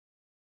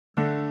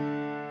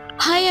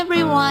Hi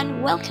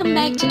everyone, welcome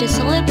back to the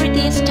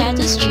Celebrity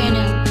Status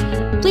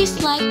channel.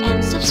 Please like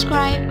and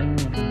subscribe.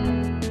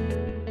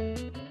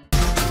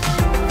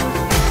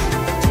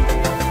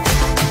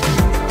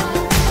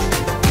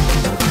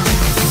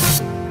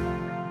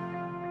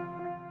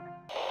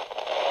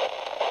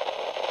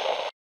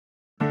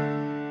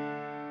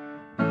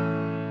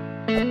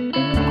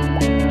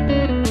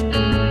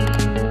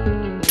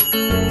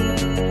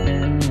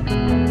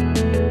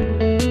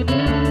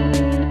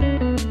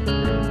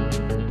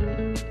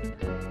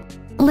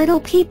 Little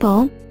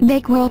people,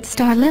 big world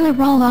star Lilah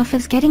Roloff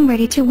is getting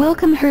ready to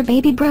welcome her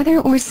baby brother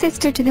or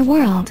sister to the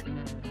world.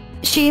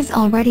 She is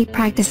already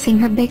practicing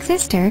her big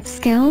sister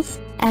skills,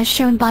 as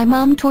shown by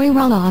mom Tori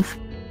Roloff.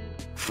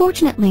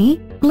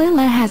 Fortunately,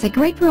 Lilah has a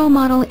great role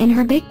model in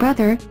her big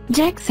brother,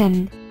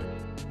 Jackson.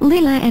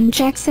 Lilah and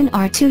Jackson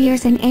are 2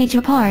 years in age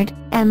apart,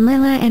 and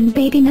Lilah and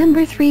baby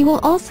number 3 will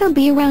also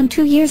be around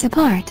 2 years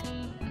apart.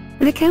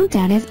 The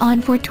countdown is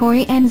on for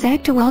Tori and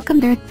Zach to welcome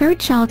their third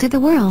child to the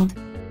world.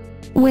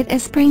 With a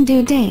spring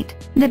due date,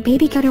 the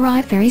baby could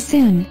arrive very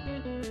soon.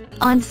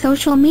 On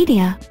social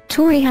media,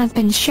 Tori has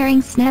been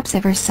sharing snaps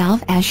of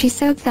herself as she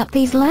soaks up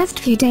these last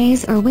few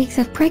days or weeks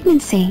of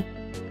pregnancy.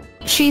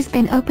 She's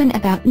been open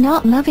about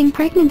not loving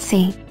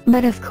pregnancy,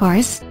 but of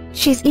course,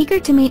 she's eager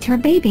to meet her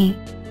baby.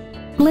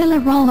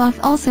 Lilah Roloff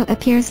also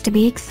appears to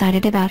be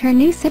excited about her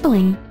new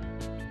sibling.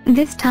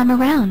 This time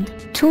around,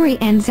 Tori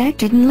and Zach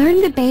didn't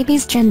learn the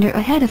baby's gender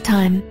ahead of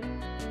time.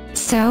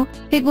 So,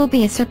 it will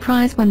be a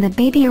surprise when the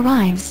baby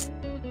arrives.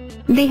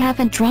 They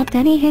haven't dropped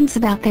any hints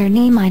about their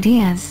name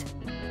ideas.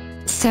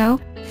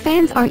 So,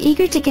 fans are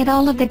eager to get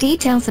all of the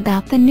details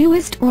about the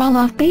newest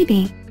Roloff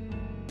baby.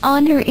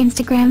 On her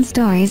Instagram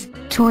stories,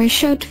 Tori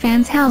showed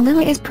fans how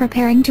Lilah is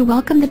preparing to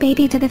welcome the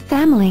baby to the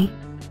family.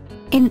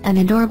 In an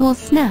adorable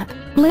snap,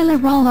 Lilah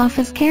Roloff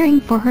is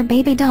caring for her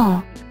baby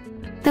doll.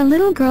 The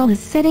little girl is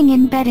sitting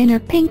in bed in her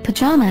pink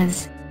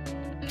pajamas.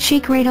 She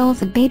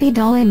cradles a baby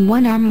doll in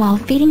one arm while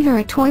feeding her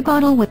a toy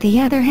bottle with the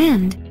other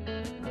hand.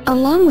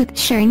 Along with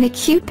sharing the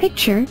cute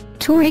picture,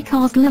 Tori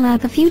calls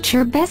Lilah the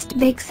future best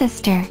big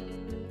sister.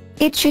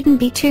 It shouldn't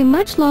be too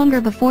much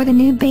longer before the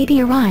new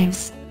baby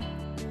arrives.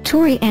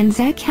 Tori and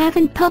Zach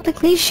haven't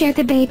publicly shared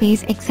the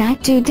baby's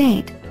exact due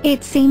date.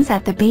 It seems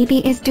that the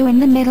baby is due in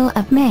the middle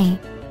of May.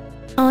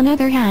 On the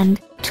other hand,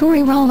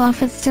 Tori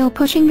Roloff is still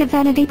pushing the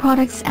vanity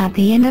products at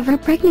the end of her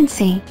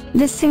pregnancy.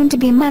 The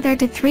soon-to-be mother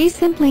to 3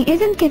 simply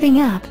isn't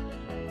giving up.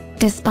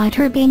 Despite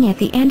her being at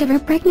the end of her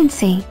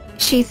pregnancy,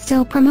 she's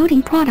still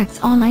promoting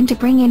products online to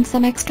bring in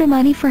some extra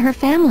money for her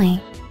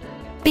family.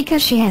 Because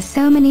she has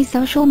so many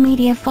social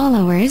media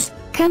followers,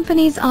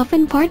 companies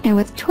often partner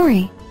with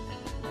Tori.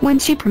 When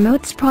she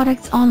promotes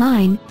products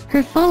online,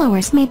 her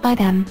followers may buy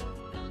them.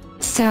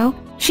 So,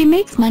 she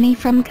makes money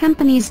from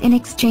companies in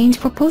exchange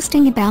for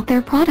posting about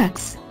their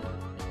products.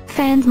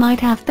 Fans might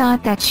have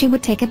thought that she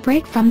would take a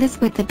break from this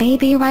with the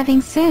baby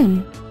arriving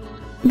soon.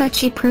 But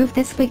she proved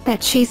this week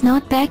that she's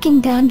not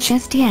backing down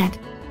just yet.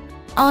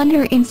 On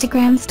her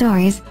Instagram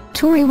stories,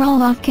 Tori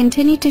Roloff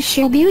continued to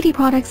share beauty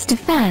products to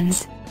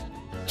fans.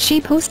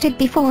 She posted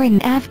before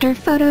and after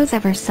photos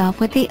of herself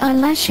with the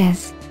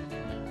eyelashes.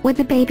 With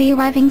the baby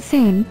arriving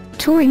soon,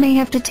 Tori may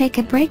have to take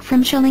a break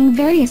from showing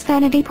various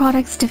vanity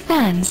products to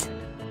fans.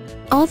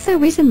 Also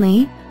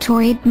recently,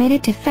 Tori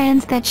admitted to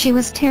fans that she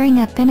was tearing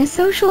up in a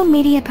social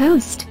media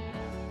post.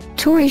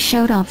 Tori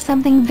showed off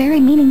something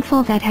very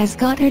meaningful that has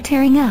got her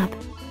tearing up.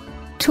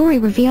 Tori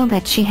revealed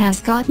that she has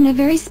gotten a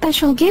very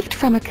special gift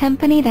from a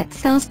company that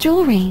sells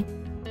jewelry.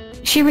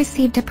 She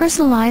received a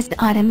personalized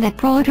item that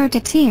brought her to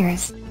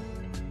tears.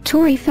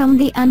 Tori filmed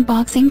the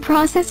unboxing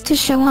process to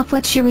show off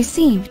what she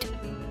received.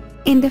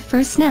 In the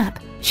first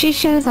snap, she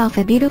shows off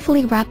a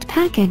beautifully wrapped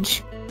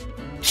package.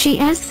 She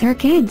asks her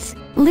kids,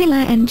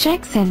 Lilah and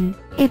Jackson,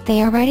 if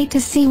they are ready to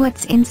see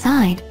what's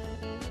inside.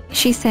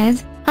 She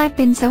says, "I've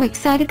been so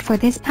excited for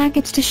this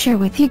package to share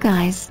with you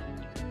guys."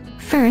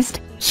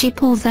 First, she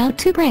pulls out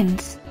 2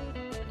 prints.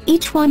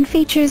 Each one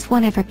features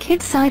one of her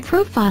kids' side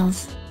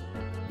profiles.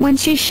 When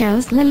she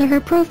shows Lilah her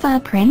profile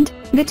print,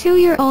 the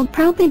 2-year-old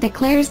proudly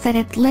declares that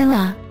it's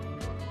Lilah.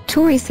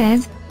 Tori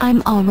says,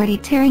 "I'm already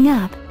tearing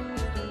up.